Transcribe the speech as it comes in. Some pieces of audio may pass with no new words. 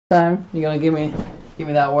Time you gonna give me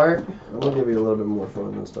that work? I'm gonna give you a little bit more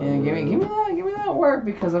fun this time. Yeah, give me that work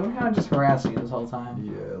because I'm kind of just harassing you this whole time.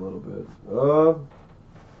 Yeah, a little bit.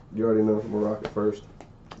 You already know I'm gonna rock it first.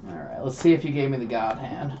 All right, let's see if you gave me the God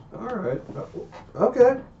hand. All right.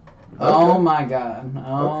 Okay. Oh my God.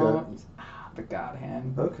 Oh, Okay. the God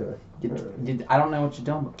hand. Okay. I don't know what you're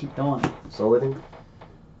doing, but keep doing it. Soul-eating?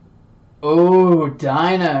 Oh,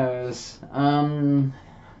 dinos.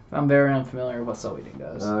 I'm very unfamiliar with what soul eating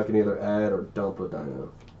does. I can either add or dump a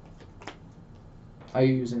dino. Are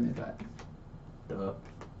you using the effect? Duh.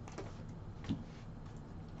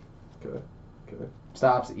 Okay.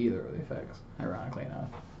 Stops either of the effects, ironically enough.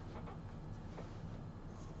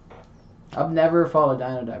 I've never fought a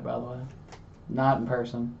dino deck, by the way. Not in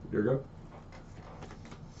person. Here you go.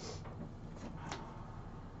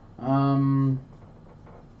 I'm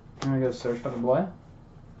gonna go search for the boy.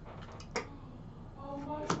 Oh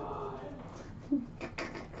my God.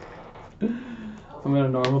 I'm gonna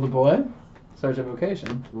normal the boy. Search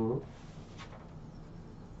invocation. Mm-hmm.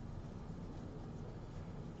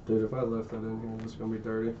 Dude, if I left that in here, it's gonna be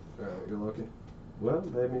dirty. Alright, you're lucky. Well,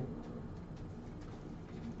 maybe.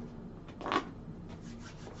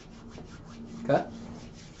 Cut.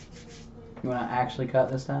 You wanna actually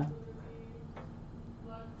cut this time?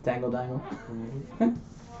 Dangle. Mm-hmm.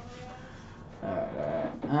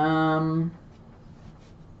 Alright.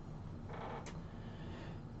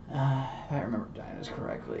 If I remember dinos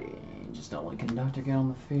correctly, just don't let conductor get on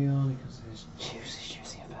the field because there's juicy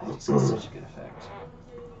effect. It's got such a good effect.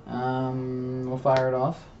 We'll fire it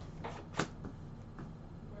off.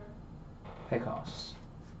 Pay costs.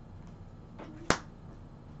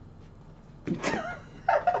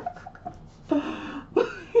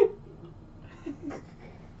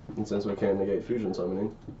 And since we can't negate fusion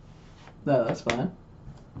summoning. No, that's fine.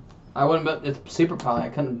 I wouldn't, but it's super poly. I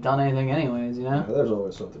couldn't have done anything anyways, you know? Yeah, there's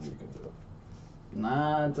always something you can do.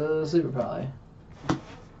 Nah, it's a super poly.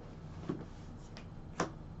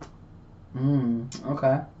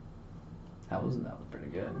 Okay. That was pretty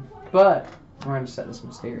good. But we're gonna set this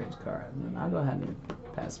mysterious card, and then I'll go ahead and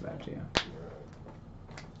pass it back to you.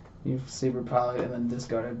 You've super poly and then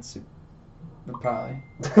discarded super poly.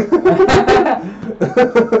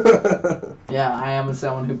 Yeah, I am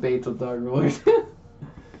someone who baits with Dark Lord.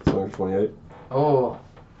 28. Oh,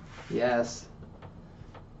 yes.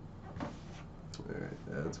 Alright,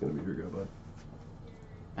 that's gonna be your go, bud.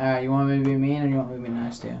 Alright, you want me to be mean or you want me to be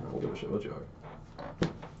nice to you? I don't give a shit what you are.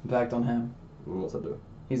 Impact on him. What's that do?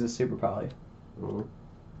 He's a super poly. Mm-hmm.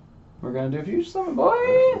 We're gonna do fusion summon, boy!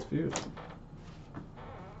 Alright, let's fuse.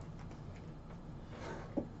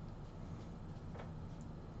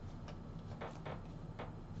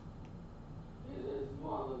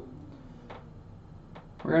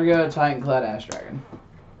 We're gonna go to Titan-clad Ash Dragon.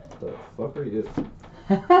 The fuck are you?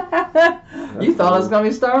 You thought it was gonna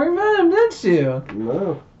be Starry Venom, didn't you?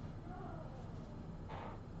 No.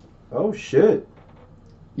 Oh shit.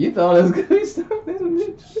 You thought it was gonna be Starry Venom,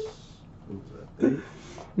 didn't you?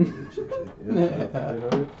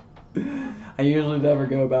 I usually never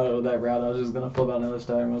go about it with that route. I was just gonna flip out another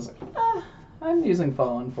star and I was like, I'm using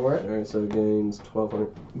Fallen for it. Alright, so it gains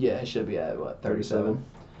 1200. Yeah, it should be at what, 37?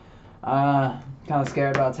 Kind of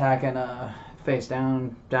scared about attacking face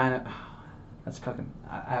down dino. That's fucking.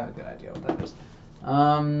 I have a good idea what that is.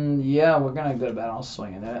 Yeah, we're gonna go to battle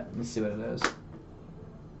swinging it. Let's see what it is.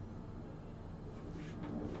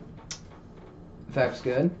 Effect's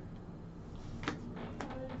good.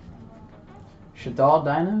 Shaddolls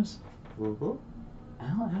dinos? Mm-hmm.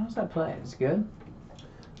 How does that play? It's good?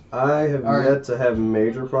 I have yet to have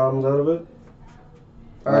major problems out of it.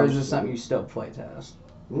 Or is this something you still play test?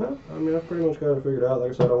 No, I mean, I've pretty much got it figured out.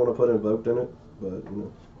 Like I said, I want to put Invoked in it, but, you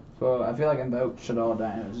know. Well, I feel like Invoked Shaddolls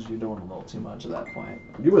dinos, you're doing a little too much at that point.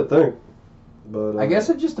 You would think, but... I guess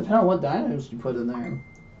it just depends on what dinos you put in there.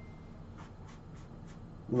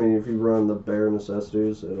 I mean, if you run the bare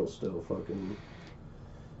necessities, it'll still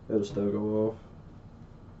go off.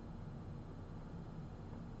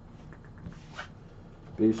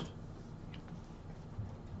 Beast.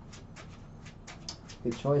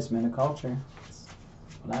 Good choice, man of culture. That's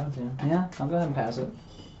what I would do. Yeah, I'll go ahead and pass it.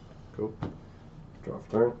 Cool. Draw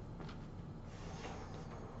for turn.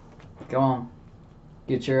 Go on.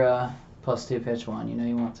 Get your +2 pitch one. You know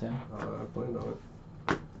you want to. I planned on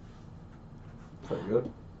it. Pretty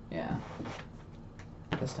good. Yeah.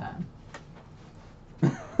 This time.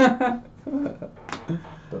 Dub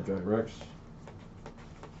Giant Rex.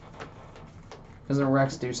 Doesn't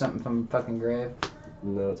Rex do something from fucking grave?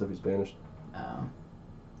 No, it's if he's banished. Oh.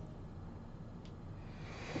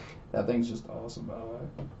 That thing's just awesome, by the way.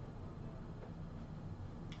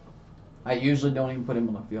 I usually don't even put him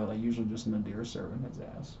on the field. I usually just in the deer serving his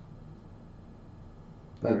ass.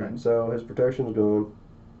 Alright, so his protection's gone.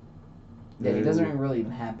 Yeah, he doesn't really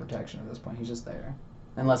even have protection at this point. He's just there.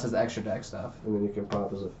 Unless it's extra deck stuff. And then you can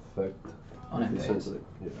pop his effect On him phase.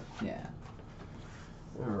 Yeah. Yeah.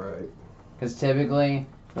 Alright. Because typically,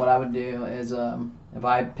 what I would do is, if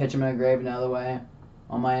I pitch him in a grave another way,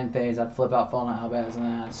 on my end phase, I'd flip out Fallen Albaz, and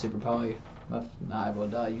then I'd super poly. I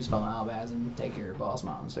would use Fallen Albaz and take your boss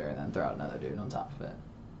monster, and then throw out another dude on top of it.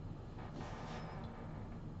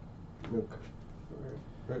 Okay.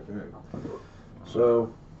 Alright.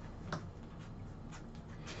 So.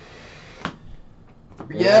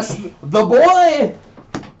 Yes, the boy!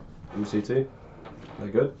 UCT?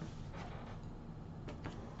 That good?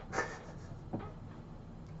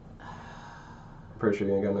 Pretty sure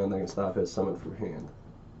you ain't got nothing that can stop his summon from hand.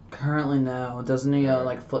 Currently, no. Doesn't he,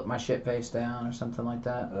 like, flip my shit face down or something like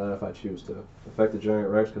that? If I choose to. Affect the Giant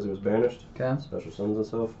Rex because he was banished. Okay. Special summons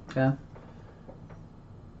himself. Okay.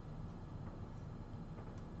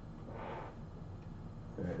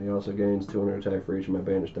 Alright, he also gains 200 attack for each of my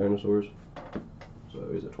banished dinosaurs. So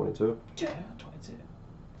he's at 22. Yeah, 22.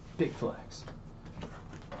 Big flex.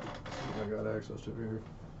 I got access to here.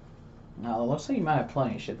 No, it looks like you might have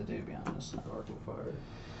plenty of shit to do, to be honest. Dark and Fire.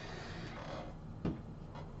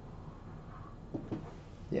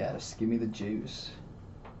 Yeah, just give me the juice.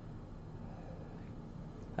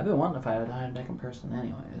 I've been wanting to fight a Dino deck in person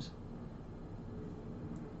anyways.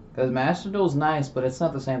 Because Master Duel's nice, but it's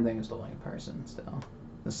not the same thing as dueling in person still.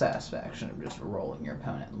 The satisfaction of just rolling your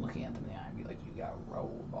opponent and looking at them in the eye and be like, you got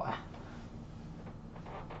rolled, boy.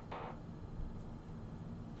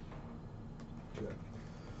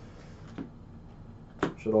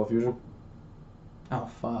 Shaddolls Fusion. Oh,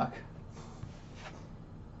 fuck.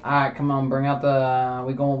 Alright, come on, bring out the...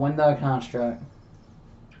 we going window construct.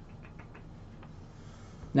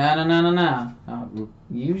 No. Oh,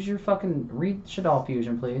 use your fucking... read Shaddolls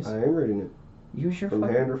Fusion, please. I am reading it. Use your from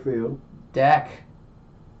fucking... hand or field. Deck.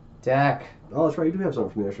 Oh, that's right. You do have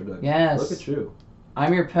something from the extra deck. Yes. Look at you.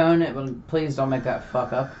 I'm your opponent, but please don't make that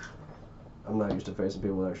fuck up. I'm not used to facing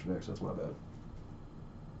people with extra decks. That's my bad.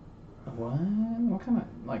 What? What kind of...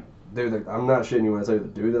 like... Dude, I'm not shitting you when I say the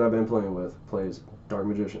dude that I've been playing with plays Dark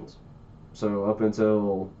Magicians. So up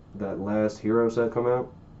until that last hero set come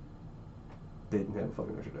out, they didn't have a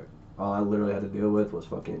fucking extra deck. All I literally had to deal with was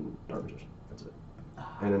fucking Dark Magician. That's it.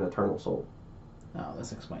 And an Eternal Soul. Oh,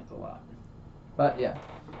 this explains a lot. But yeah.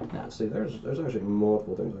 No. See, there's actually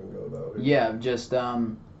multiple things I can go about here. Yeah, just the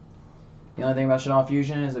only thing about Shaddolls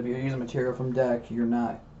Fusion is if you use a material from deck,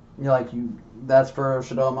 that's for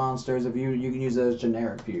Shaddolls monsters. If you can use it as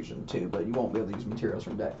generic fusion too, but you won't be able to use materials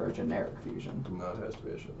from deck for a generic fusion. No, it has to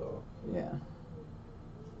be a Shaddolls. Yeah.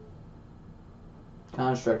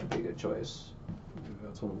 Construct would be a good choice.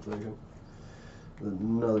 That's what I'm thinking.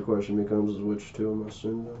 Another question becomes is which two am I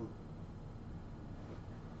sending?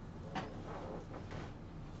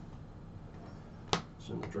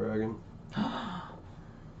 Send the dragon.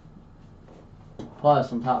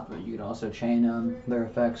 Plus, on top of it, you could also chain their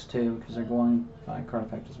effects too, because they're going by card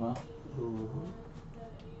effect as well. Mm-hmm.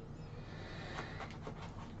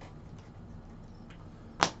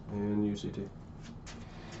 And UCT.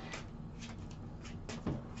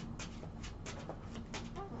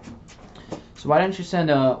 So why didn't you send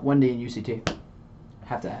Wendy and UCT?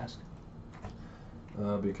 Have to ask.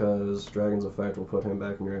 Because Dragon's effect will put him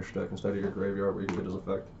back in your extra deck instead of your graveyard where you can get his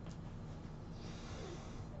effect.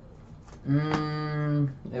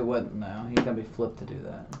 It wouldn't, no. He's gonna be flipped to do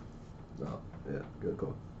that. Oh, yeah, good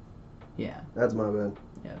call. Yeah. That's my bad.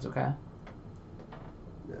 Yeah, it's okay.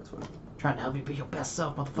 Yeah, it's fine. Trying to help you be your best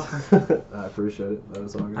self, motherfucker. I appreciate it. That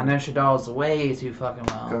is all good. I know Shaddolls way too fucking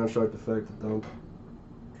well. Construct effect, dump.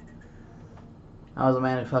 I was the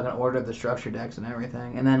man who fucking ordered the structure decks and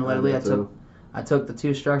everything. And then literally I took the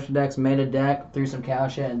two structure decks, made a deck, threw some cow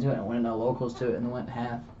shit into it, and went no locals to it, and went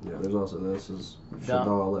half. Yeah, there's also this is Dump.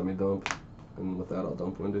 Shaddolls let me dump. And with that I'll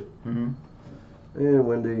dump Wendy. Mm-hmm. And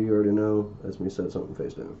Wendy, you already know, lets me set something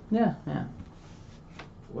face down. Yeah.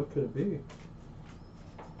 What could it be?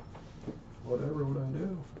 Whatever would I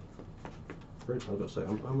do? Great, I was about to say,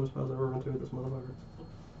 I'm almost positive we're going to this motherfucker.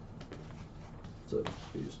 It's a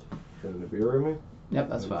beast. Can it be with me? Yep,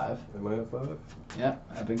 that's 5. Am I at 5? Yep,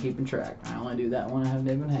 I've been keeping track. I only do that when I have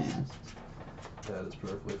David hands. That is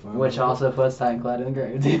perfectly fine. Which also puts Titan in the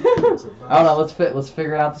grave. Oh no, let's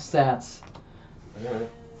figure out the stats.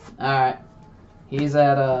 Alright. He's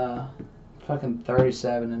at fucking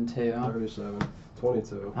 37 and 2. 37.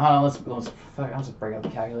 22. Hold on, let's break up the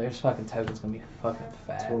calculator. This fucking token's gonna be fucking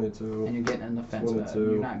fat. 22. And you're getting an defense mode.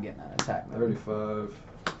 22. You're not getting an attack mode. 35.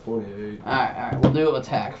 28. Alright. We'll do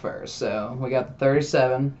attack first. So, we got the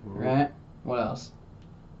 37, right? What else?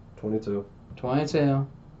 22. 22.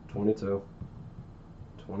 22.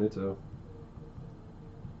 22.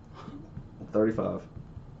 35.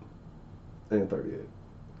 And 38.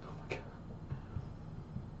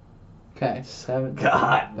 Okay, 7.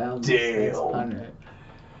 God damn. 600.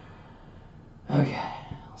 Okay,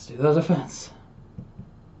 let's do those defense.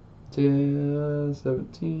 2,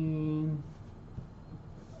 17,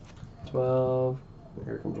 12,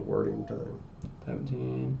 Here comes a wording time.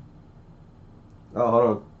 17. Oh,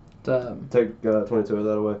 hold on. Um, Take 22 of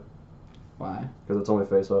that away. Why? Because it's only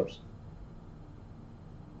face ups.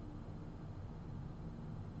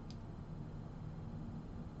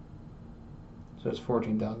 So it's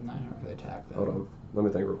 14,900 for the attack then. Hold on. Let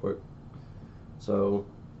me think real quick. So,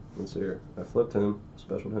 let's see here. I flipped him,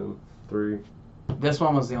 specialed him. 3. This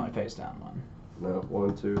one was the only face down one. No,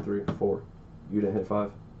 1, 2, 3, 4. You didn't hit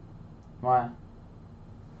 5. Why?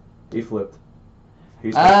 He flipped.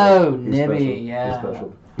 He's Oh, special. He's Nibby, special. yeah. He's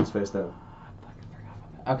special. He's face down. I fucking forgot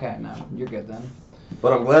about that. Okay, no, you're good then.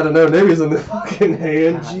 But I'm glad to know Nibby's in the fucking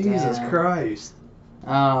hand. God Jesus damn. Christ.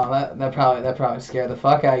 Oh, that probably scared the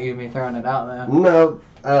fuck out of you, me throwing it out there. No,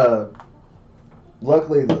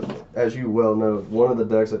 luckily, as you well know, one of the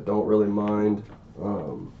decks that don't really mind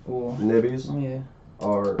Cool. Nibbies Oh, yeah.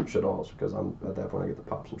 are shaddolls, because I'm at that point I get to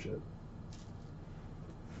pop some shit.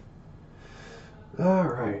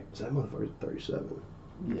 Alright, so that motherfucker's at 37.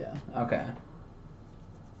 Yeah, okay.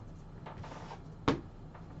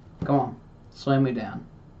 Come on, swing me down.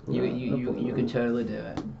 You can totally do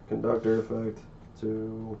it. Conductor effect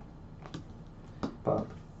to pop.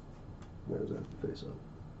 There's that face up.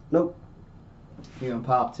 Nope. You gonna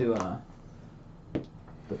pop to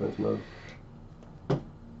Defense mode.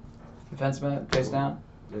 defense mode, face down?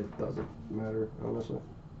 It doesn't matter, honestly.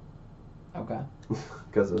 Okay.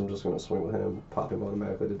 Because I'm just going to swing with him, pop him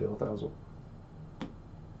automatically to deal 1,000.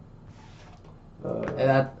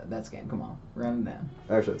 That's game. Come on, run it down.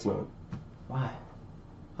 Actually, it's not. Why?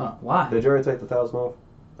 Huh? Why? Did you already take the 1,000 off?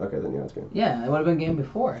 Okay, then yeah, it's game. Yeah, it would have been game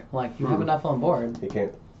before. Like you have enough on board. He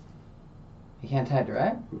can't. You can't attack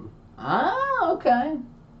direct. Hmm. Ah, okay.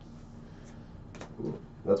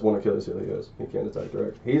 That's one Achilles heel he has. He can't attack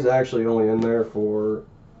direct. He's actually only in there for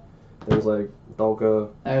things like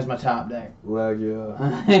Dolka, There's my top deck.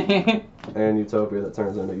 Lagia, and Utopia that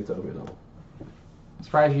turns into Utopia Double.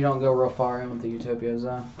 Surprised you don't go real far in with the Utopias,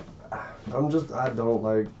 though. I don't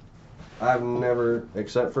like, I've never,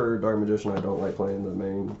 except for Dark Magician, I don't like playing the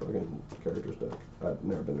main fucking characters deck. I've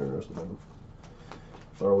never been interested in them.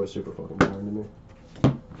 They're always super fucking boring to me.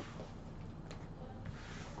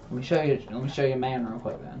 Let me show you man real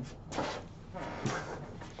quick then.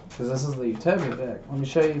 Because this is the Utopia deck. Let me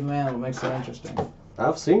show you man what makes it interesting.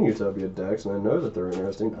 I've seen Utopia decks and I know that they're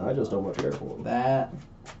interesting. I just don't much care for them. That.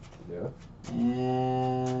 Yeah.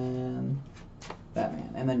 And that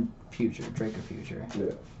man. And then Future, Drake of Future.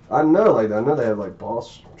 Yeah. I know they have like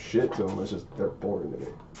boss shit to them. It's just they're boring to me.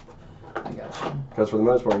 I got you. Because for the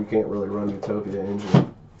most part, you can't really run Utopia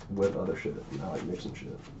engine with other shit. I like mixing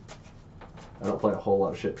shit. I don't play a whole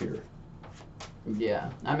lot of shit pure. Yeah.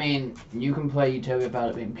 I mean, you can play Utopia without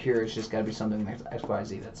it being pure. It's just got to be something like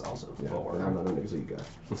XYZ that's also Yeah, forward. and I'm not an XZ guy.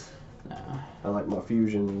 No. I like my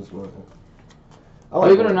fusions.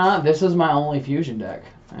 Believe it or not, this is my only fusion deck,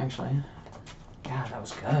 actually. God, that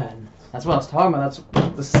was good. That's what I was talking about.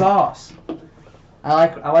 That's the sauce. I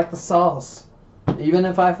like the sauce. Even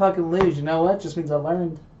if I fucking lose, you know what? Just means I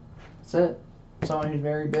learned. That's it. Someone who's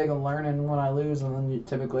very big on learning when I lose, and then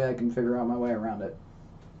typically I can figure out my way around it.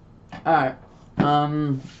 Alright.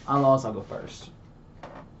 I lost, I'll go first.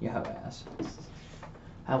 You have ass.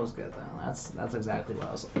 That was good though. That's exactly what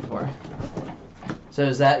I was looking for. So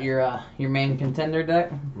is that your main contender deck?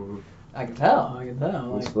 Mm-hmm. I can tell.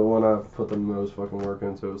 It's the one I've put the most fucking work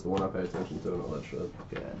into. It's the one I pay attention to and all that shit.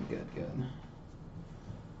 Good.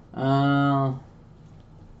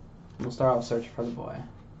 We'll start off searching for the boy.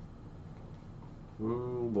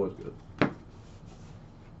 Boy's good.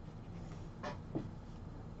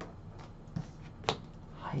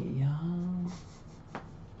 Hiya.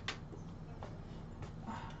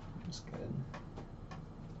 That's good.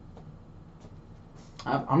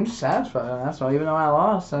 I'm just satisfied. That's why, even though I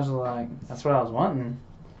lost, I was like, that's what I was wanting.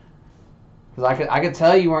 Because I could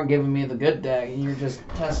tell you weren't giving me the good deck, and you're just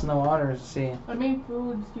testing the waters to see. I made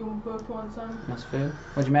food. Do you both want some? That's food.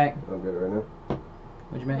 What'd you make? I'm good right now.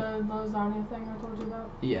 What'd you make? The lasagna thing I told you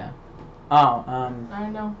about. Yeah. Oh, I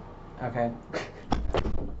know. okay.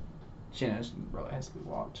 She knows really has to be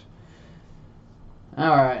walked.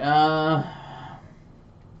 Alright,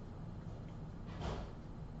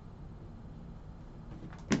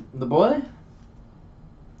 The boy?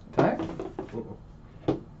 Okay.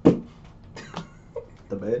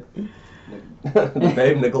 The babe? The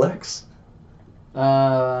babe neglects.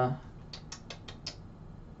 Shaddolls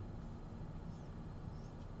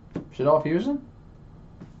fusion?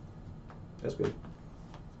 That's good.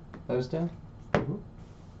 Those two? Mm-hmm.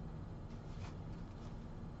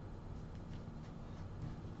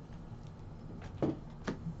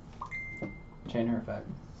 Chain her effect.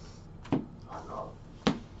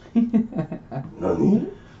 Nani?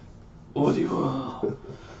 Audio.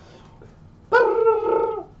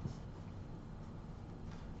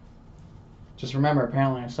 Just remember,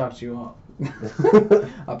 apparently I sucked you up.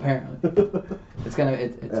 Apparently. It's gonna.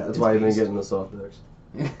 That's why you've been getting the soft decks.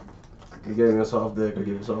 You gave me a soft deck, I give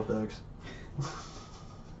you soft decks.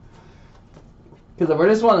 Because if we're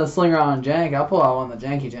just wanting to sling around jank, I'll pull out one of the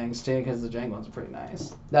janky janks too, because the jank ones are pretty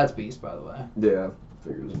nice. That's beast, by the way. Yeah,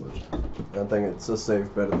 figured as much. I think it's a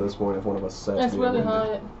safe bet at this point if one of us sets It's really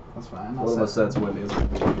hot. That's fine. One of us sets Wendy is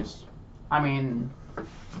a beast. I mean.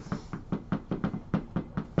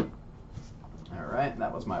 Alright,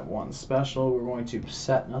 that was my one special. We're going to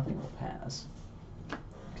set nothing will pass.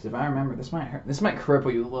 Because if I remember, this might hurt. This might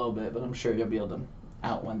cripple you a little bit, but I'm sure you'll be able to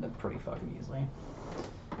outwind it pretty fucking easily.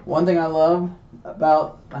 One thing I love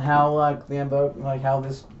about how like the Invoked, like how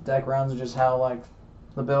this deck runs, just how like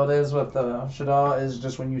the build is with the Shaddolls is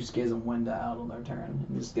just when you schism Winda out on their turn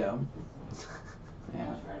and just go.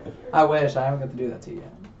 Yeah. I wish I haven't got to do that to you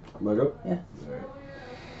yet. Am I go? Yeah. Alright.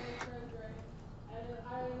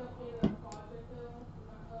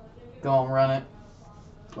 Go and run it.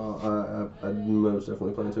 I'd most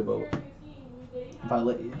definitely play 2 bubble. If I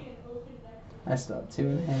let you. I still have 2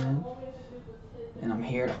 in hand. And I'm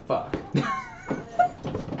here to fuck.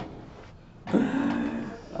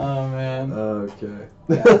 Oh man. Okay.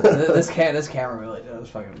 Yeah, this camera really does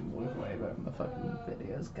fucking look way better than the fucking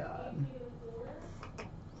videos. God.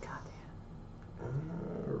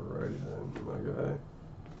 Alrighty then, my guy.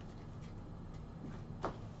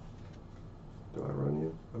 Do I run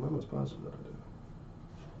you? I'm almost positive that I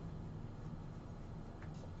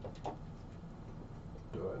do.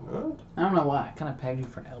 Do I not? I don't know why. I kind of pegged you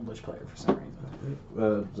for an Eldritch player for some reason.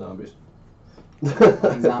 Zombies.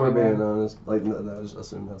 Zombie If we're being war? honest, like I just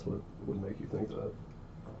assume that's what would make you think that.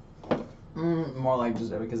 More like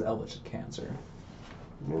just because Eldritch is cancer.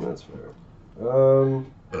 I mean that's fair.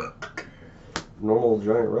 Normal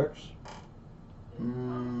giant Rex.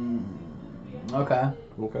 Okay.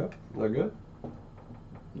 Okay, that good.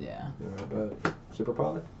 Yeah. Alright, bet. Super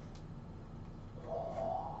Poly.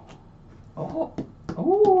 Oh.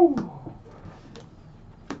 Ooh.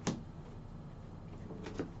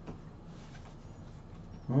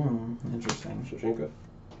 Interesting. Shashinka.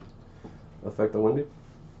 Affect the Wendy.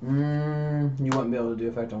 You wouldn't be able to do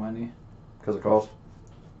effect on Wendy. Because of cost.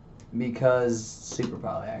 Because Super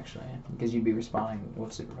Poly, actually. Because you'd be responding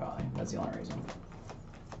with Super Poly. That's the only reason.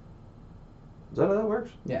 Is that how that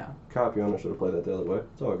works? Yeah. Copy on, I should have played that the other way.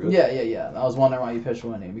 It's all good. Yeah. I was wondering why you pitched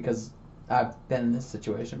Wendy, because I've been in this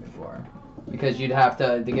situation before. Because you'd have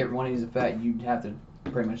to get Wendy's effect, you'd have to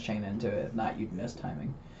pretty much chain into it. If not, you'd miss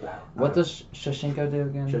timing. What does Shashinko do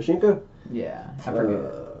again? Shashinka? Yeah, I forget.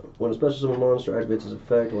 When a special summon monster activates its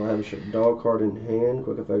effect, while I have a Shaddolls card in hand,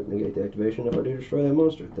 quick effect negate the activation. If I do destroy that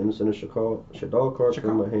monster, then send a Shaddolls card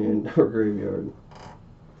from my hand or graveyard.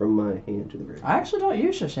 From my hand to the graveyard. I actually don't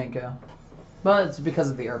use Shashinko. But it's because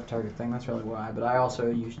of the Earth target thing, that's really why. But I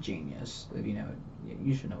also use Genius. If you know,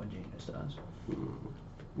 you should know what Genius does. You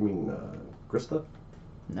mean Krista?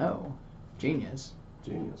 No. Genius.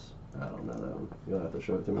 Genius. I don't know that one. You'll have to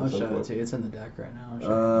show it to me. I'll at some show it point. to you. It's in the deck right now. I'll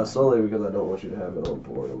show you. Solely because I don't want you to have it on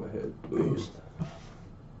board in my head. Beast.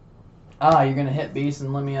 Ah, you're gonna hit Beast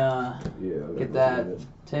and let me Yeah. get that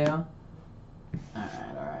too.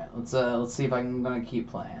 Alright. Let's see if I'm gonna keep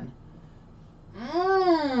playing.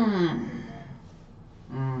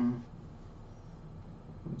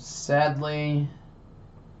 Sadly,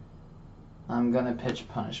 I'm gonna pitch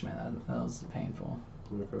Punishment. That was painful.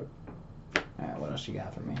 Okay. Alright, what else you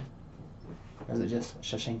got for me? Or is it just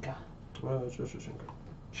Shashinka? Well, it's just Shashinka.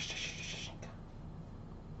 Shashinka.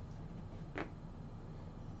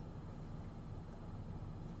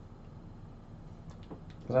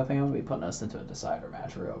 Because I think I'm gonna be putting us into a decider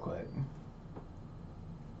match real quick.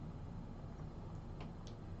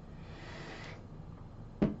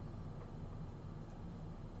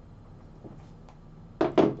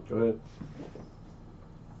 Go ahead.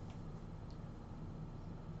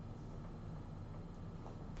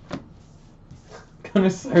 Gonna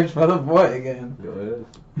search for the boy again. Go ahead.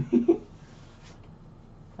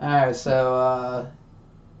 Alright, so,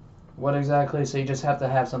 what exactly? So you just have to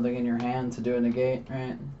have something in your hand to do a negate,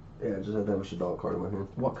 right? Yeah, I just had to have a shaddolls card in my hand.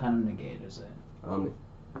 What kind of negate is it? Omni.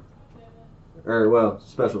 Well,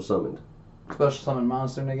 special summoned. Special summon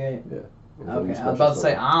monster negate? Yeah. Okay, I was about to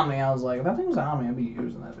say Omni. I was like, if that thing was Omni, I'd be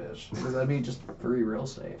using that bitch. Because that'd be just free real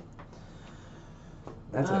estate.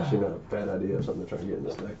 That's actually not a bad idea of something to try and get in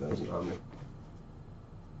this deck. That was an Omni.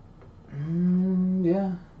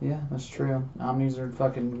 Yeah, that's true. Omnis are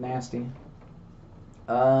fucking nasty.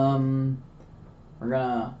 We're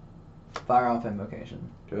gonna fire off Invocation.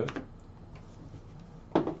 Good.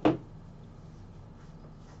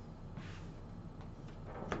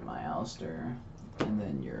 My Alistair, and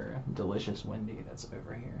then your delicious Windy that's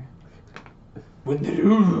over here. Windy.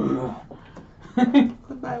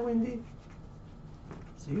 Goodbye, Windy.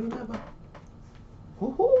 See you never.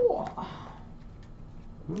 Woohoo!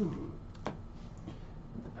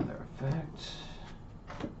 Another effect.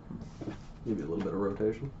 Give you a little bit of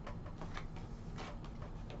rotation.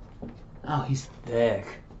 Oh, he's thick.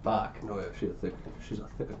 Fuck. Oh yeah, she's a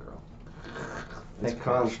thicker girl. Thick It's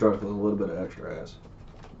construct with a little bit of extra ass.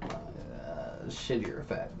 Shittier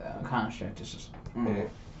effect though. Construct is just. Yeah.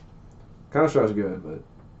 Construct's good, but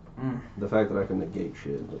Mm. the fact that I can negate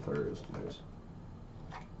shit with her is nice.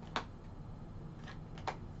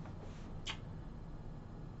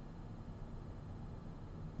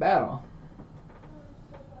 Battle.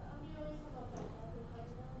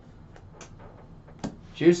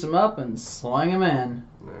 Juice him up and sling him in.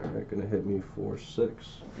 Alright, gonna hit me for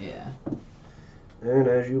 6. Yeah. And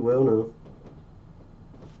as you well know,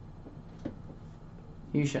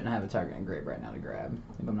 You shouldn't have a target in grave right now to grab,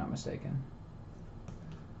 if I'm not mistaken.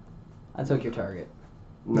 I took your target.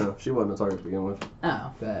 no, she wasn't a target to begin with.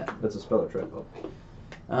 Oh, bet. That's a spell or trap up.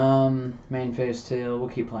 Main phase 2, we'll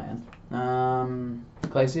keep playing.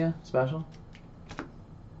 Glacia, special.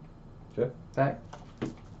 Okay. Back.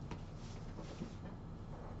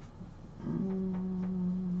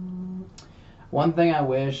 One thing I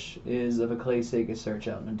wish is if a Glacia could search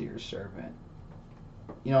out Nadir's servant.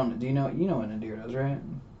 You know what Nadir does, right?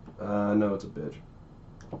 No, it's a bitch.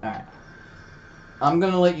 Alright. I'm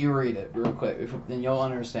gonna let you read it real quick, then you'll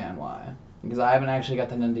understand why. Because I haven't actually got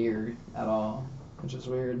the Nadir at all, which is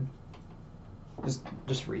weird.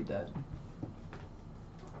 Just read that.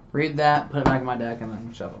 Read that, put it back in my deck, and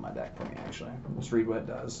then shuffle my deck for me, actually. Just read what it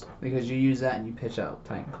does. Because you use that and you pitch out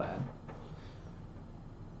Titanclad.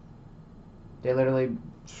 They literally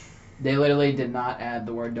did not add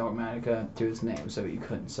the word Dogmatica to its name, so you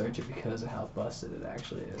couldn't search it because of how busted it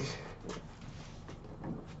actually is.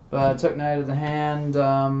 But I took Knight of the Hand,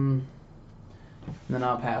 and then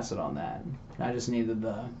I'll pass it on that. I just needed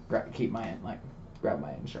the grab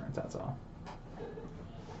my insurance, that's all.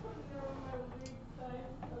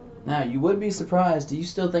 Now, you would be surprised. Do you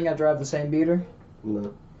still think I drive the same beater?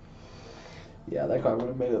 No. Yeah, that car would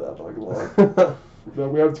have made it that fucking long. No,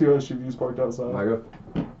 we have 2 SUVs parked outside. I go.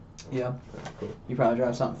 Yeah. Cool. You probably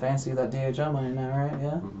drive something fancy with that DHL money now, right?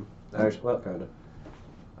 Yeah? Mm-hmm. Actually, well, kind of.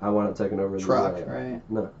 I wound up taking over Truck, the... right?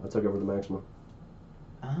 No, I took over the Maxima.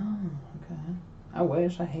 Oh, okay. I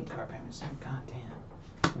wish. I hate car payments. God damn.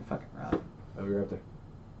 They're fucking rough. I'll be right there.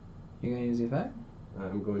 You gonna use the effect?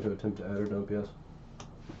 I'm going to attempt to add or dump, yes.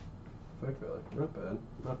 Effect value. Not bad.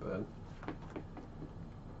 Not bad.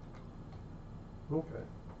 Okay.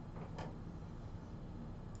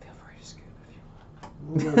 Feel free to scoop if you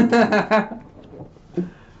want.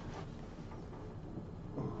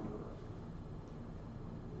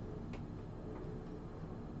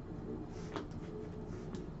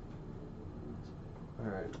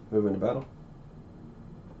 Alright, move into battle.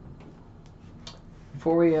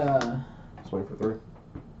 Before we, Swing for 3.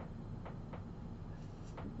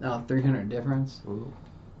 300 difference. Mm-hmm.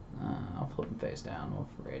 I'll flip him face down with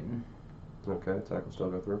Raiden. Okay, attack will still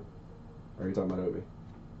go through. Or are you talking about Obi?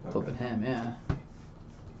 Okay. Flipping him, yeah.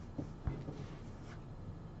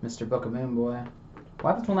 Mr. Book of Moon Boy.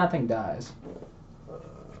 What happens when that thing dies?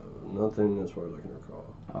 Nothing as far as I can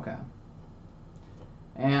recall. Okay.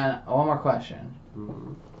 And one more question.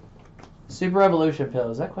 Mm-hmm. Super Evolution Pill,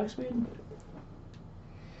 is that quick speed?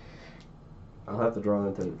 I'll have to draw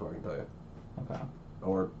into it before I can tell you. Okay.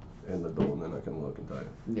 Or in the duel, and then I can look and tell you.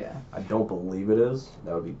 Yeah. I don't believe it is.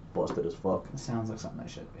 That would be busted as fuck. It sounds like something that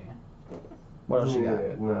should be. What else you got?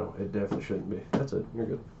 Yeah, no, it definitely shouldn't be. That's it. You're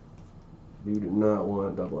good. You do not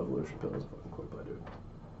want double evolution pills as a fucking quick play, dude.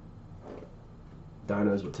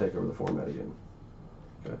 Dinos would take over the format again.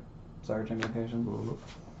 Okay. Sarge Invocation. Mm-hmm.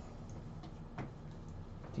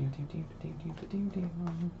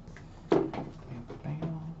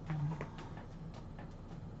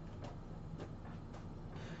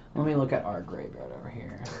 Let me look at our graveyard over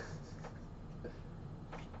here.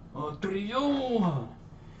 Oh, trio!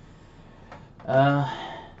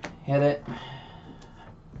 hit it.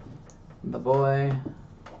 The boy.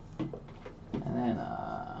 And then,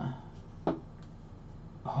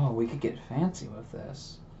 oh, we could get fancy with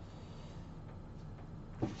this.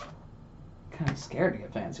 Kind of scared to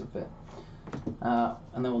get fancy with it. And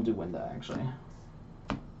then we'll do wind die, actually.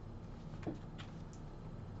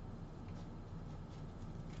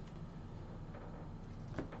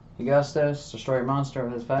 Augustus, destroy your monster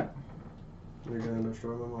with his effect. You're gonna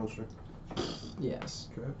destroy my monster. Yes.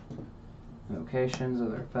 Okay. Locations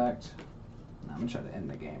of their effect. I'm gonna try to end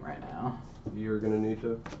the game right now. You're gonna need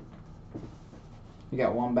to. You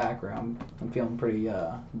got one background. I'm feeling pretty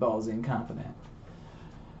ballsy and confident.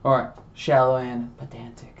 Alright, shallow and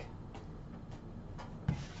pedantic.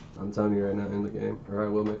 I'm telling you right now, end the game, or I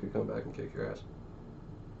will make a comeback and kick your ass.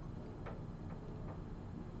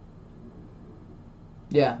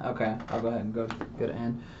 Yeah, okay. I'll go ahead and go to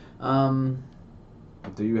end.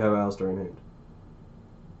 Do you have Alistair in hand?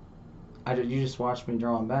 You just watched me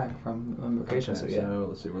draw him back from Invocation, Okay, so yeah. so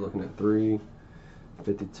let's see, we're looking at 3,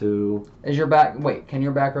 52, Is your back... Wait, can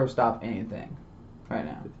your back row stop anything right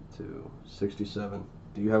now? 52, 67.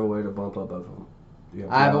 Do you have a way to bump up both of them? Do you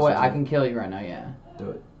have I have a way... Alistairs I in? can kill you right now, yeah. Do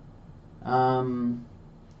it. Um...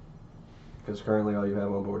 Because currently all you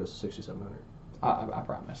have on board is 6,700. I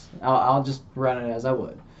promise. I'll just run it as I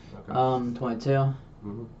would. Okay. 22.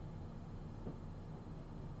 Mm-hmm.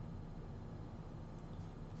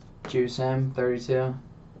 Juice him, 32.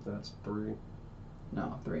 That's 3.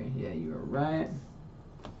 No, 3. Yeah, you were right.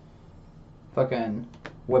 Fucking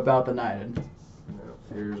whip out the knighted. Now,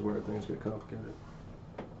 here's where things get complicated.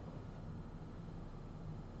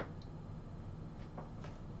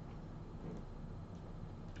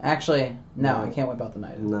 Actually, no, No. I can't whip out the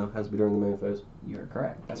knighted. No, has to be during the main phase. You are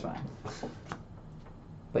correct. That's fine.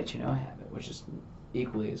 But you know I have it, which is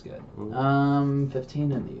equally as good. Mhm.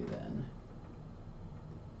 15 into you then.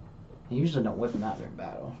 I usually don't whip them out during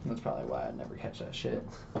battle. That's probably why I never catch that shit.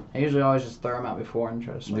 I usually always just throw them out before and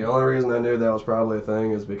try to swing. The only reason I knew that was probably a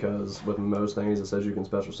thing is because with most things it says you can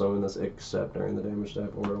special summon this except during the damage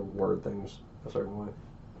step or word things a certain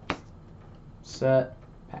way. Set,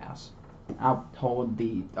 pass. I'll hold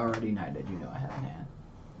the already knighted you know I have in hand.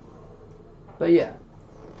 But yeah.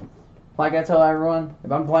 Like I tell everyone,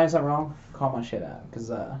 if I'm playing something wrong, call my shit out.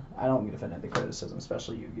 Because I don't get offended at the criticism,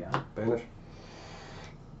 especially you, yeah. Banish.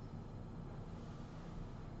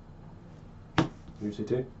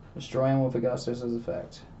 UCT. Destroy him with Augustus'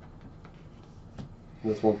 effect.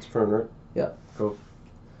 This one's turn, right? Yep. Cool.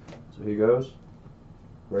 So he goes.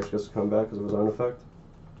 Rex gets to come back because of his own effect.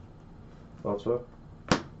 Thought so.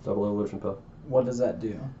 Double evolution puff. What does that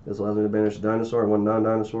do? This allows me to banish a dinosaur and one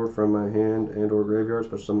non-dinosaur from my hand and or graveyard,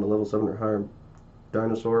 special summon a level 7 or higher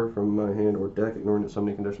dinosaur from my hand or deck, ignoring its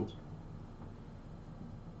summoning conditions.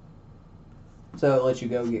 So it lets you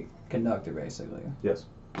go get conductor, basically. Yes.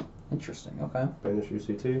 Interesting, okay. Banish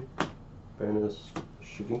UCT. Banish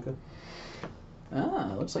Shiginka.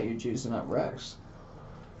 Ah, looks like you're juicing up Rex.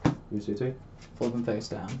 UCT. Flip him face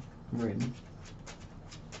down. I'm reading.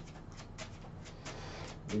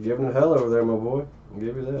 You're giving it hell over there, my boy. I'll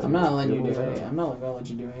give you that. I'm not letting you Giving do it anything. hell. I'm not gonna let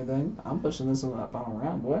you do anything. I'm pushing this in that final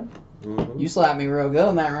round, boy. Mhm. You slapped me real good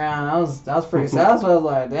in that round. I was pretty satisfied. I was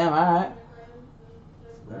like, damn, alright.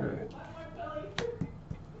 Alright.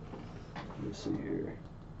 Let me see here.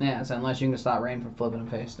 Yeah, so unless you can stop Rain from flipping him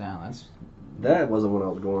face down, that's... That wasn't what I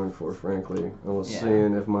was going for, frankly. I was Yeah.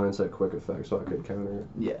 seeing if mine said quick effect so I could counter it.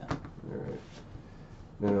 Yeah. Alright.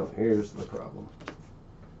 Now, here's the problem.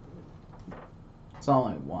 It's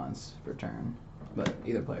only once per turn, but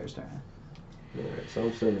either player's turn. Alright, so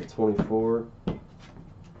I'm sitting at 24.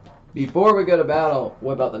 Before we go to battle,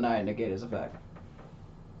 whip out the knight and negate his effect.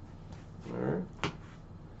 Alright.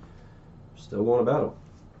 Still going to battle.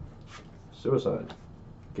 Suicide.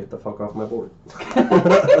 Get the fuck off my board.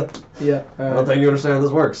 Yeah. I don't think you understand how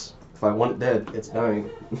this works. If I want it dead, it's dying.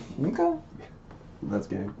 Okay. That's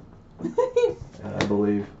game. I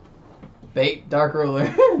believe. Bait Dark Ruler.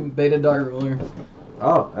 Baited Dark Ruler.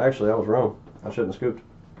 Oh, actually, I was wrong. I shouldn't have scooped.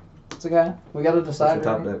 It's okay. We gotta That's decide. the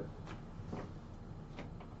top right?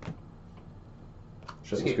 deck.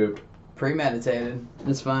 Shouldn't have scooped. Premeditated.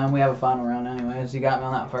 It's fine. We have a final round anyways. You got me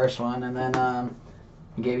on that first one, and then I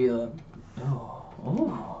gave you the... Oh.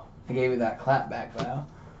 I gave you that clap back, though.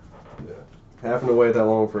 Yeah. Having to wait that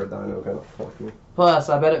long for a dino kind of fucked me. Plus,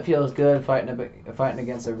 I bet it feels good fighting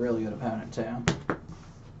against a really good opponent, too.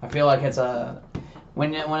 I feel like it's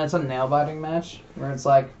when it's a nail-biting match, where it's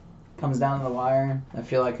like, comes down to the wire, I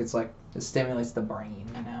feel like it's like, it stimulates the brain,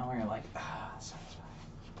 you know, where you're like, satisfied.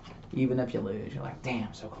 Even if you lose, you're like,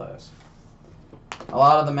 damn, so close. A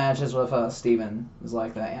lot of the matches with Steven is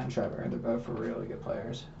like that, and Trevor. They're both really good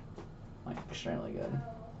players. like extremely good.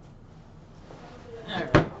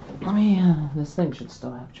 Alright, let me, this thing should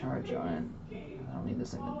still have charge on it. I don't need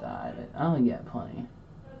this thing to die. I only get plenty.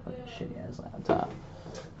 Fucking shitty ass laptop.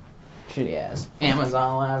 Shitty ass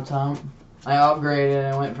Amazon laptop. I upgraded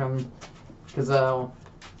and went from, because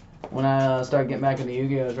when I started getting back into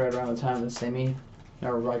Yu-Gi-Oh! It was right around the time of the semi,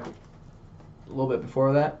 or like a little bit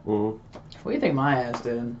before that. Mm-hmm. What do you think my ass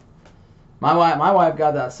did? My wife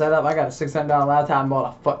got that set up. I got a $600 laptop and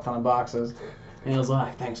bought a fuck ton of boxes. And it was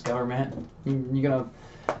like, thanks government, you're gonna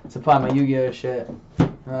supply my Yu-Gi-Oh! Shit.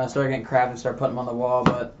 And then I started getting crap and started putting them on the wall,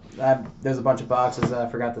 but there's a bunch of boxes that I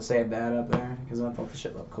forgot to save that up there because I thought the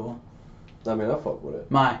shit looked cool. I mean, I fuck with it.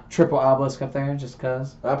 My triple obelisk up there, just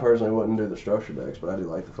cause. I personally wouldn't do the structure decks, but I do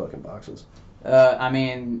like the fucking boxes. I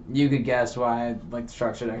mean, you could guess why I like the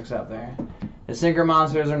structure decks up there. The synchro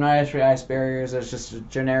monsters are nice for ice barriers. It's just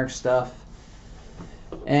generic stuff.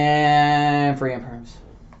 And free imperms.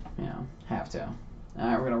 You know, have to.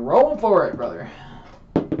 Alright, we're gonna roll for it, brother.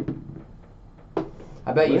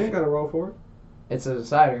 I bet We you. ain't gotta roll for it. It's a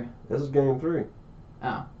decider. This is game 3.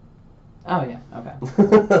 Oh. Oh, yeah, okay.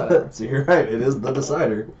 Whatever. So you're right, it is the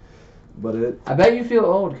decider. But it... I bet you feel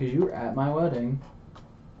old because you were at my wedding.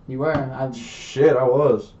 You were. Shit, I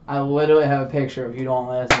was. I literally have a picture of you don't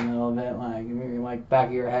listen a little bit, like back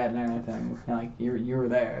of your head and everything. Like, you were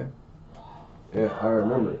there. Yeah, I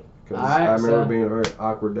remember. Because Alright, I remember so- being a very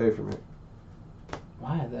awkward day for me.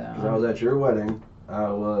 Why though? Because I was at your wedding, I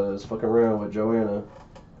was fucking around with Joanna,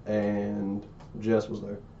 and Jess was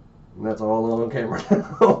there. And that's all on camera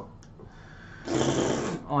now.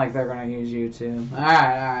 Like they're gonna use you too.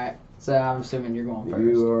 Alright. So I'm assuming you're going first.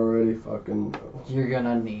 You already fucking know. You're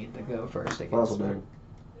gonna need to go first against Fossil me. Dag.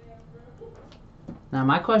 Now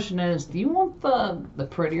my question is, do you want the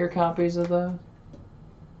prettier copies of those?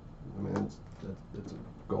 I mean, it's a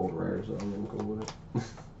gold rare, so I'm cool with it.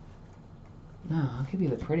 No, I'll give you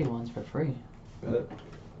the pretty ones for free. Got it?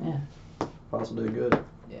 Yeah. Fossil did good.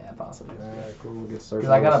 Yeah, possibly. Alright, cool. We'll get started.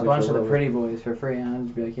 Because I got a bunch of the pretty boys for free, and I'll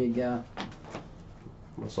just be like, here you go.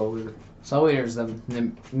 My Soul Eater. Soul Eater's the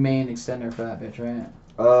main extender for that bitch, right?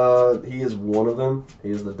 He is one of them. He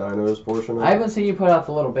is the dinos portion of it. I haven't seen you put out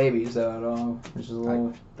the little babies though at all, which is a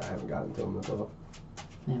little. I haven't gotten to them at all.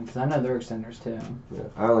 Yeah, because I know they're extenders too. Yeah,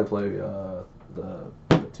 I only play the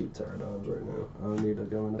petite pterodons right now. I don't need to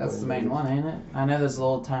go into. That's the playing main babies. one, ain't it? I know this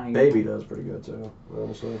little tiny. Baby does pretty good too,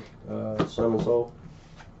 honestly. Sun and Soul.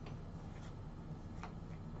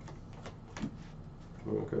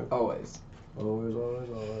 Okay. Always. Always.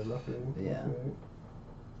 Nothing. Yeah. Okay.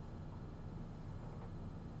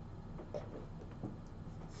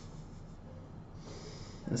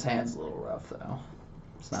 This hand's a little rough though.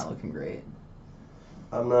 It's not looking great.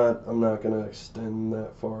 I'm not gonna extend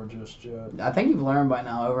that far just yet. I think you've learned by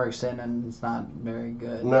now overextending is not very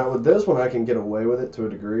good. Now with this one, I can get away with it to a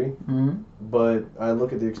degree, Hmm. but I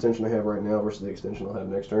look at the extension I have right now versus the extension I'll have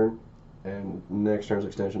next turn, and next turn's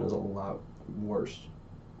extension is a lot worse.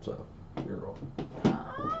 So, you're wrong.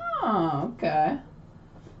 Oh, okay.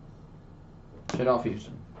 Shit all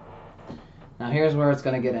fusion. Now here's where it's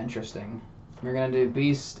gonna get interesting. We're gonna do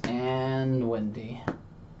Beast and Windy.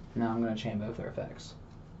 Now I'm gonna chain both their effects.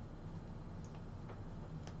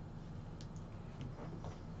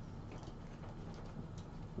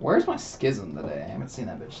 Where's my schism today? I haven't seen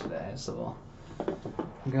that bitch today, so we'll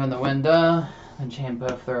go in the window and chain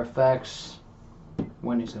both their effects.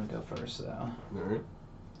 Windy's gonna go first though. Alright.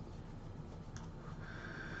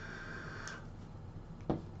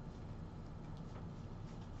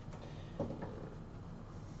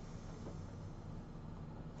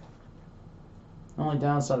 The only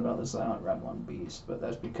downside about this is I don't run one beast, but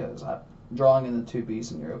that's because drawing in the two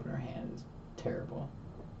beasts in your opener hand is terrible.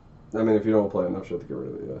 I mean, if you don't play enough shit to get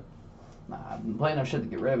rid of it, yeah. Nah, I've been playing enough shit to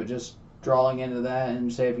get rid of it. Just drawing into that,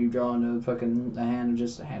 and say if you draw into fucking a hand of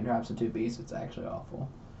just a hand drops and two beasts, it's actually awful.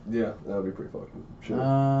 Yeah, that would be pretty fucking shit.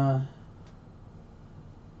 We're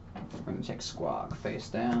gonna check Squawk face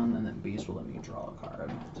down, and then Beast will let me draw a card.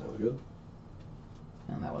 Sounds good.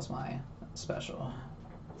 And that was my special.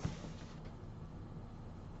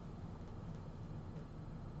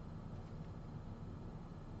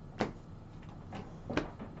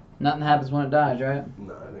 Nothing happens when it dies, right?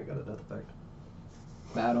 Nah, I ain't got a death effect.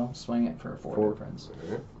 Battle, swing it for 4 difference.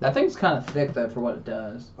 Alright. That thing's kind of thick though for what it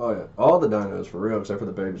does. Oh yeah, all the dinos for real, except for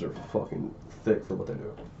the babies, are fucking thick for what they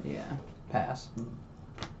do. Yeah, pass.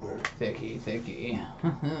 Alright. Thicky. Thicky.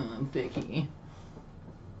 Alright.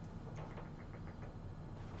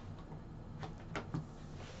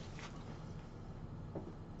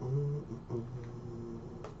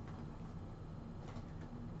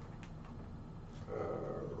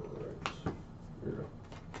 Here we go.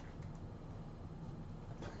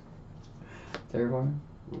 There for me.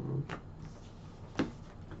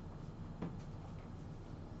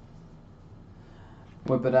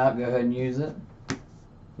 Whip it out. Go ahead and use it.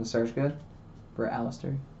 The search good for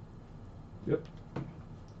Alistair. Yep.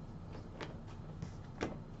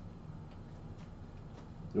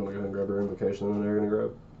 You want to go ahead and grab your invocation and then they're going to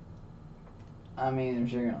grab? I mean,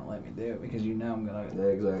 if you're gonna let me do it, because you know I'm gonna. Yeah,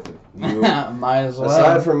 exactly. You, might as well.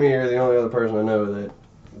 aside from me, you're the only other person I know that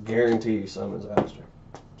guarantees summons Alistair.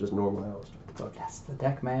 Just normal Alistair. Fuck. That's the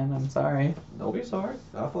deck, man. I'm sorry. Don't be sorry.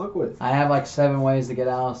 I fuck with it. I have like 7 ways to get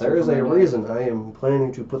Alistair. There is from a my deck. reason I am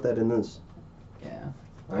planning to put that in this. Yeah.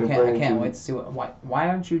 I I can't wait to see what. Why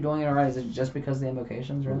aren't you doing it already? Is it just because of the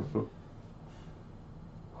invocations, really? Mm-hmm.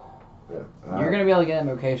 Yeah. You're gonna be able to get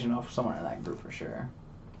invocation off someone in that group for sure.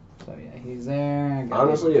 So yeah, he's there. Got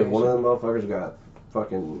Honestly, the if one of invocation. them motherfuckers got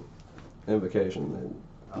fucking invocation, then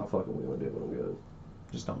I'll fucking wheel and do what I'm good.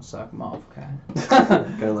 Just don't suck them off, okay?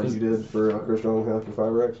 Kind of like you did for Chris Strong and Hockey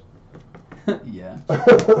Fiber X. Yeah.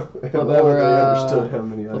 Flip over, understood how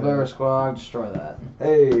many I Flip had. over squad, destroy that.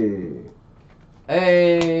 Hey.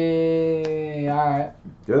 Hey, alright.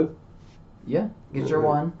 Good? Yeah, get your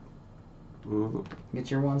one. Mm-hmm.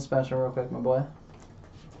 Get your one special real quick, my boy.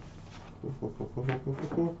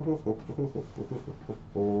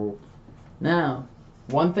 Now,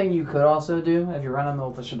 one thing you could also do if you're running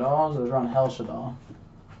with the shaddolls is run Hell Shaddol.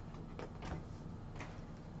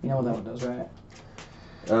 You know what that one does, right?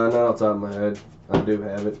 Not off the top of my head. I do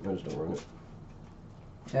have it. I just don't run it.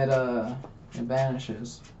 It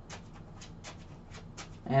vanishes.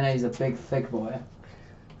 And he's a big, thick boy.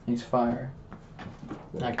 He's fire.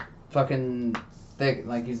 Like, fucking thick,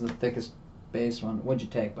 like he's the thickest base one. What'd you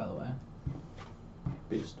take, by the way?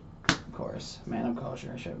 Beast. Of course. Man, I'm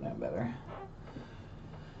kosher. I should have known better.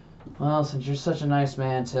 Well, since you're such a nice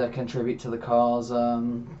man to contribute to the cause,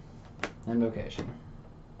 invocation.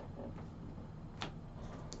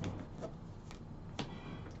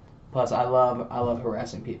 Plus, I love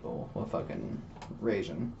harassing people with fucking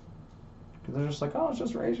raging. Because they're just like, oh, it's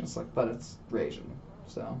just raging. It's like, but it's raging.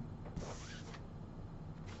 So.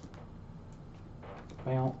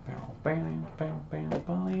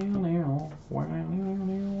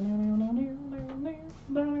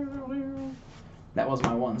 That was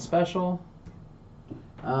my one special.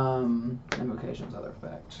 Invocation's other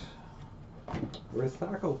effect.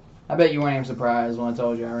 Recycle. I bet you weren't even surprised when I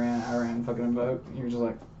told you I ran fucking Invoke. You were just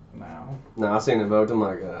like, no. No, I seen Invoked. I'm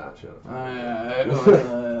like, shut up.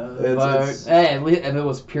 Invoked. Hey, at least if it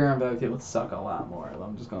was pure Invoked, it would suck a lot more.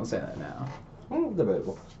 I'm just gonna say that now.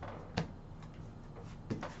 Debatable.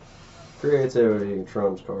 Creativity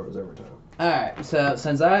trumps cards every time. Alright, so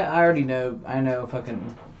since I already know, I know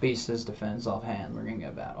fucking Beast's defense offhand, we're gonna get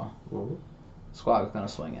a battle. Mm-hmm. Squad is gonna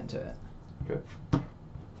swing into it. Okay.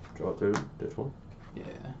 Draw 2, ditch 1.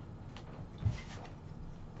 Yeah.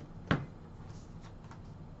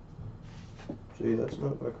 See, that's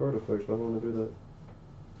not by card effects. I don't want to do that.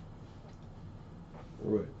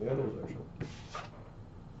 Or wait, yeah, it is actually.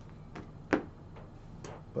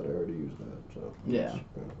 But I already used that, so. Yeah. It's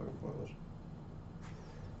kind of fucking pointless.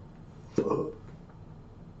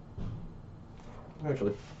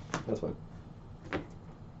 Actually, that's fine.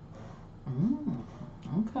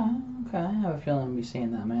 Okay. I have a feeling we'll be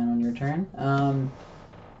seeing that man on your turn.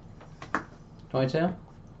 22?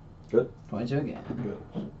 Good. 22 again. Good.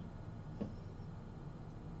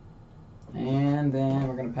 And then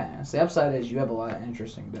we're gonna pass. The upside is you have a lot of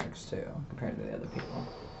interesting decks too, compared to the other people.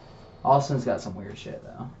 Austin's got some weird shit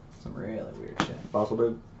though. Some really weird shit. Fossil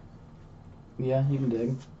dude? Yeah, you can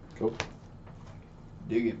dig. Cool.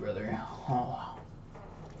 Dig it, brother. Oh.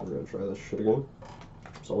 We're gonna try this shit again.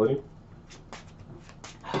 Solid.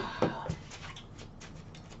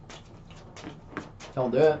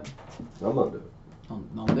 Don't do it. I'm gonna do it.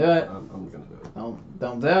 Don't do it. I'm gonna do it.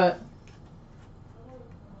 Don't do it.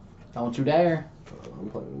 Don't you dare. I'm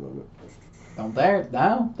planning on it. Don't dare.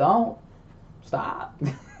 No, don't. Stop.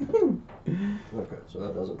 Okay, so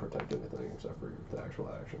that doesn't protect anything except for the actual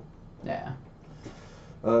action. Yeah.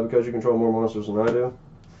 Because you control more monsters than I do.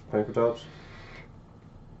 Panker tops.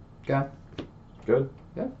 Okay. Good?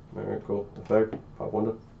 Yeah. Alright, cool. Effect. Pop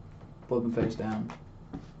window. Flip him face down.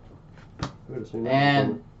 Who would've seen that And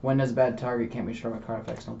coming? when there's a bad target, can't be destroyed by card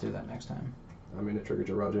effects. Don't do that next time. I mean, it triggered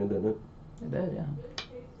your Rajin, didn't it? It did, yeah.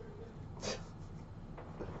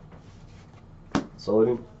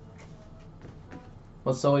 Soliding.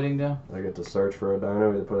 What's Soleting do? I get to search for a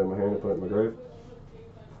dino, either put it in my hand or put it in my grave.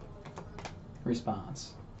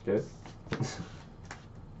 Response. Okay.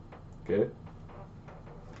 Okay.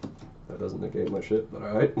 That doesn't negate my shit, but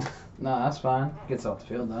alright. No, that's fine. Gets off the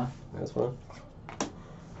field though. That's fine.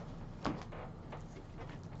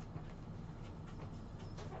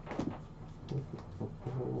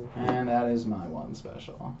 that is my one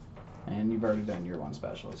special. And you've already done your one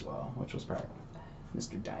special as well, which was probably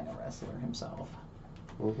Mr. Dino Wrestler himself.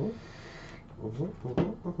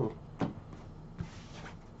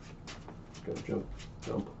 Gotta jump,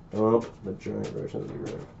 the giant version of the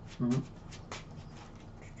ring.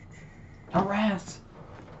 Harass!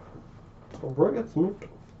 Alright, is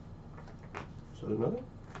that another?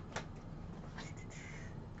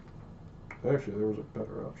 Actually, there was a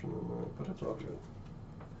better option than that, but it's all good.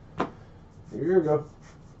 Here you go.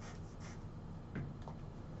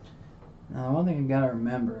 Now, one thing you gotta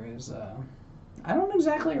remember is, I don't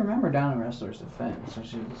exactly remember Dino Wrestler's defense,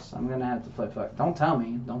 which is, I'm gonna have to play fuck. Don't tell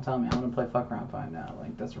me. I'm gonna play fuck around find out.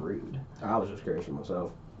 Like, that's rude. I was just curious for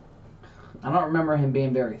myself. I don't remember him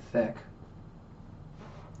being very thick.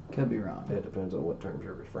 Could be wrong. It depends on what terms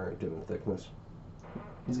you're referring to in thickness.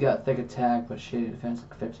 He's got thick attack, but shitty defense,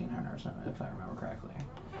 like 1500 or something, if I remember correctly.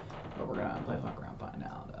 But we're gonna play fuck around find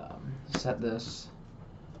out. Set this.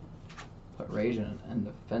 Put Rage in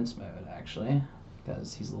defense mode, actually,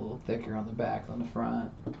 because he's a little thicker on the back than the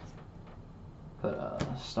front. Put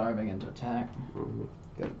Starving into attack. Go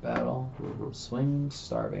to battle. Swing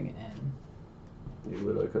Starving in. You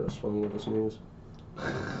literally could have swung with a sneeze.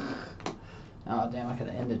 Oh damn! I could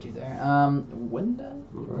have ended you there. Window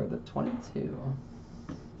for the 22.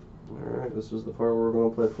 Alright, this is the part where we're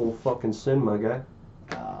gonna play full fucking sin, my guy.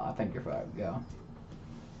 I think you're fine. Go.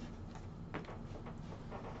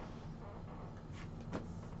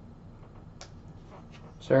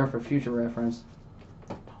 Sir, for future reference,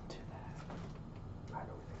 don't do that. I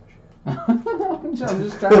don't give a shit. I'm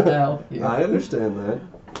just trying to help you. I understand that.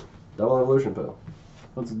 Double evolution pill.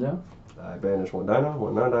 What's it do? I banish one dino,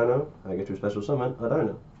 one non-dino. I get to special summon a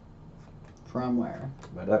dino. From where?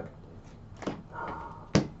 My deck.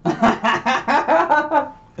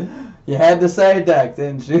 You had to say deck,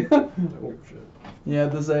 didn't you? I don't give a shit. You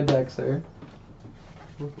had to say deck, sir.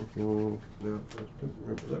 Yeah,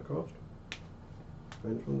 what does that cost?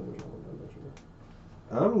 Banish one dino, one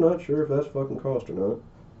non-dino. I'm not sure if that's fucking cost or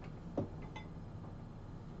not.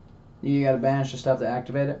 You gotta banish the stuff to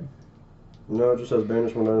activate it? No, it just says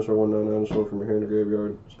banish one dinosaur, one non-dinosaur from your hand or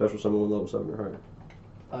graveyard. Special summon one level 7 or higher.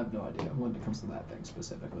 I have no idea when it comes to that thing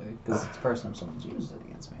specifically, because it's the first time someone's used it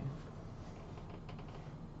against me.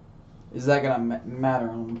 Is that gonna matter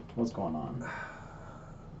on what's going on?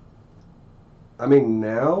 I mean,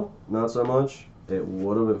 now, not so much. It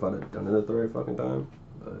would have if I'd have done it at the right fucking time,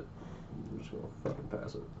 but I'm just gonna fucking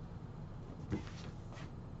pass it.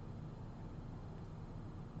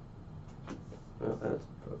 Well, that's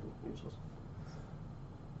fucking useless.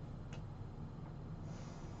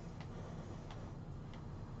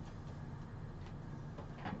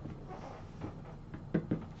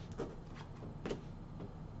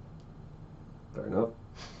 Fair enough.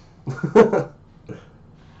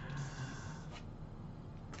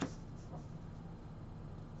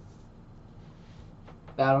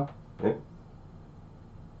 Battle? Yeah.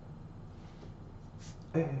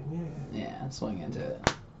 Yeah, swing into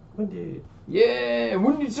it. Windy. Yeah!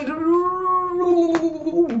 Now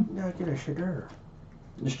get a sugar.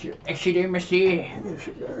 Actually, monsieur. Get a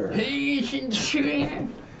sugar. Hey, sugar.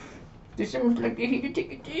 This sounds like a hit to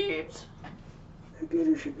take a tips. Get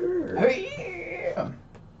a sugar. Hey!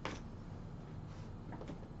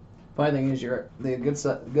 Funny thing is,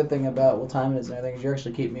 the good thing about what time it is and everything is you're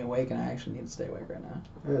actually keeping me awake, and I actually need to stay awake right now.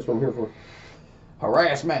 Yeah, that's what I'm here for.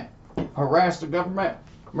 Harassment. Harass the government.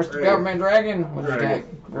 Mr. Government Dragon. What's your Dragon.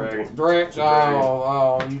 tag? Dragon.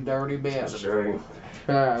 Oh, you dirty bitch. Dragon.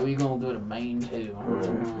 Alright, we gonna do the main too.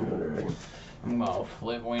 Dragon. I'm gonna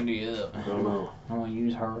flip Wendy up. Oh no. I'm gonna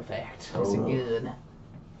use her effect. Oh, It's no. good.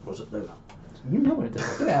 What's it do? You know what it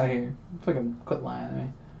does. Get out of here. Fucking quit lying to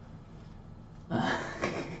me.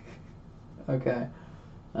 Okay.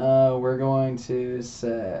 We're going to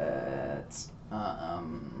set.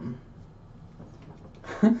 I'm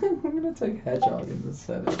gonna take Hedgehog in this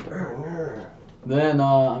setting. Then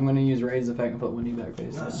I'm gonna use Raise Effect and put Wendy back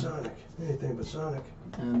face Not down. Sonic. Anything but Sonic.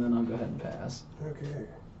 And then I'll go ahead and pass. Okay.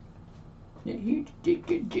 Yeah, you take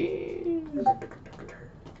a jizz.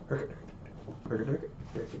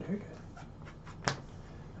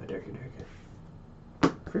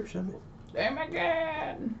 Crip summon. Oh my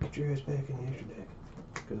god! Get your ass back in the extra deck.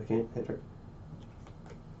 Because I can't hit her.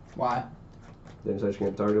 Why? Didn't say she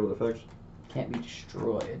can't target with effects. Can't be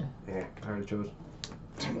destroyed. Yeah, I already chose.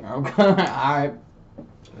 Okay, alright.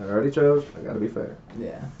 I already chose. I gotta be fair.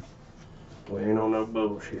 Yeah. We ain't on no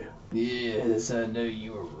bullshit. Yes, I know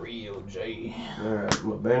you were real, Jay. Alright, I'm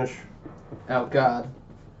gonna banish. Oh god.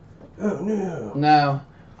 Oh no. No.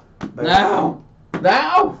 Banish. No!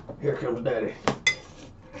 No! Here comes Daddy.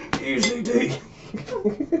 UCD.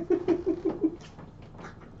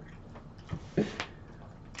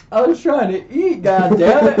 I was trying to eat, god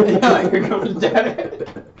damn it. Yeah, here comes daddy.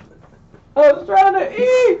 I was trying to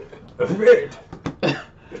eat. Effect.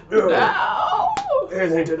 No.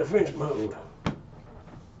 Everything to defense mode.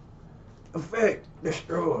 Effect.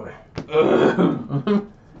 Destroy.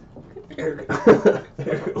 Here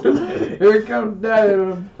comes daddy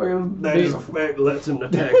with a fucking that is effect lets him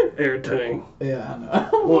attack everything. Yeah, I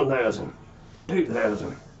know. 1,000.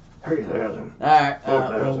 2,000. 3,000. Alright,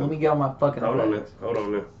 4,000. well, let me get on my fucking Hold on effects. now. Hold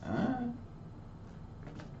on now. Alright.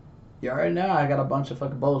 You already know I got a bunch of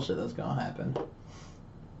fucking bullshit that's gonna happen.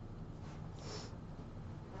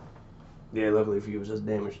 Yeah, luckily for you, it was just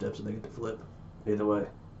damage steps so they get to flip. Either way.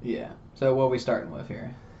 Yeah. So what are we starting with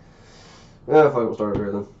here? Yeah, fuck, we'll start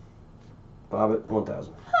here then. 5 at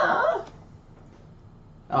 1,000. Huh?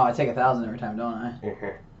 Oh, I take 1,000 every time, don't I?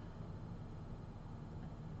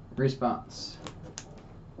 Response.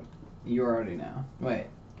 You already know. Wait.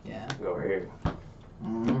 Yeah. Go ahead.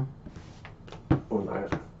 Mm-hmm.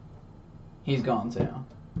 1,000. He's gone too.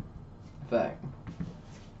 Effect.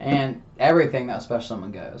 And everything that special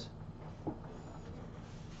summon goes.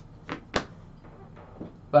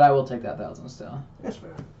 But I will take that 1,000 still. That's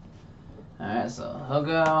fair. Alright, so he'll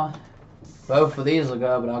go. Both of these will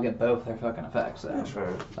go, but I'll get both their fucking effects though. That's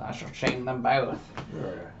fair. So I shall chain them both.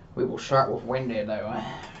 Alright. We will start with Windy though. I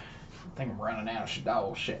think I'm running out of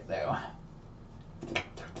shaddolls shit though.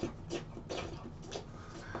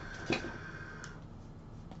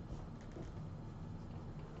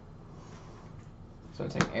 So I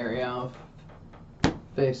take Ariel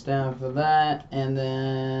face down for that, and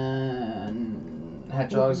then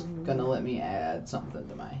Hedgehog's gonna let me add something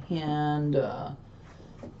to my hand.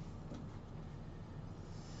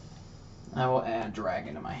 I will add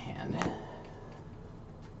Dragon to my hand.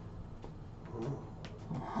 Oh,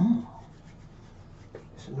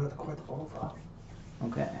 This is not quite over.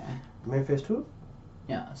 okay. Main phase 2?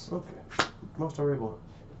 Yes. Okay. Monster Reborn.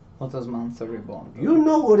 What does Monster Reborn do? You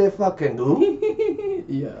know what they fucking do.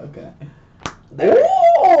 Yeah, okay. Daddy.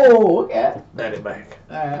 Oh, okay. Daddy back.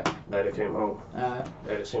 Alright. Daddy came home. Alright.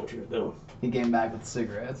 Daddy seen what you was doing. He came back with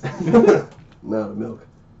cigarettes. Now the milk.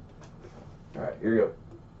 Alright, here you go.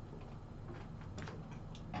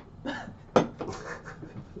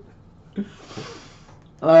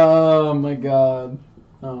 Oh my god.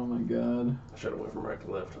 Oh my god. I should have went from right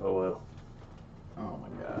to left. Oh well. Oh my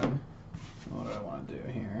god. What do I want to do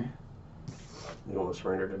here? You want to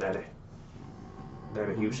surrender to Daddy.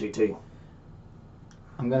 Daddy UCT.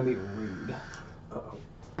 I'm gonna be rude. Uh-oh.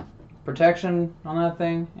 Protection on that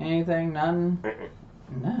thing? Anything? None?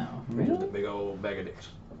 No. Just a Really? big old bag of dicks.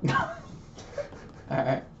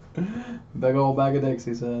 Alright. Big old bag of dicks,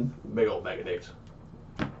 he said. Big old bag of dicks.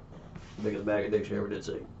 Biggest bag of dicks you ever did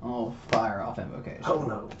see. Oh, fire off invocation. Oh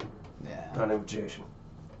no. Yeah. Not invitation.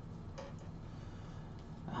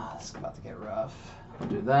 Ah, this is about to get rough. We'll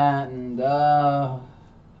do that and nah.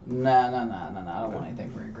 I don't want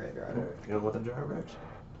anything for your graveyard. Alright, you know what the Giant Rex?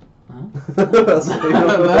 Huh? So you know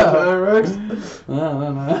what the Giant Rex? No.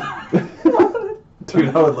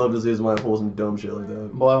 Dude, I would love to see somebody pull some dumb shit like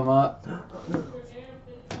that. Blow them up.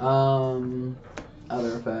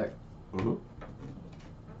 Other effect. Mm-hmm.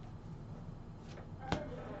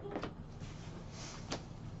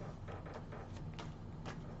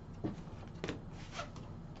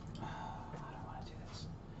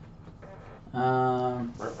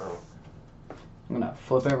 I'm gonna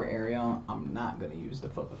flip over Ariel. I'm not gonna use the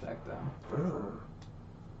flip effect though.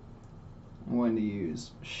 I'm going to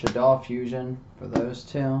use Shadow Fusion for those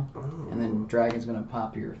two, and then Dragon's gonna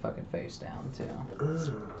pop your fucking face down too.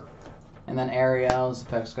 And then Ariel's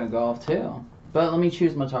effect's gonna go off too. But let me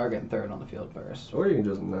choose my target and throw it on the field first. Or you can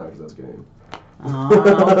just knock this game. I'm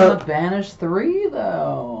gonna banish 3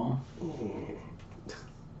 though.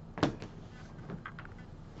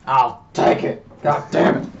 I'll take it. God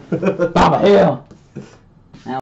damn it. Baba Hill.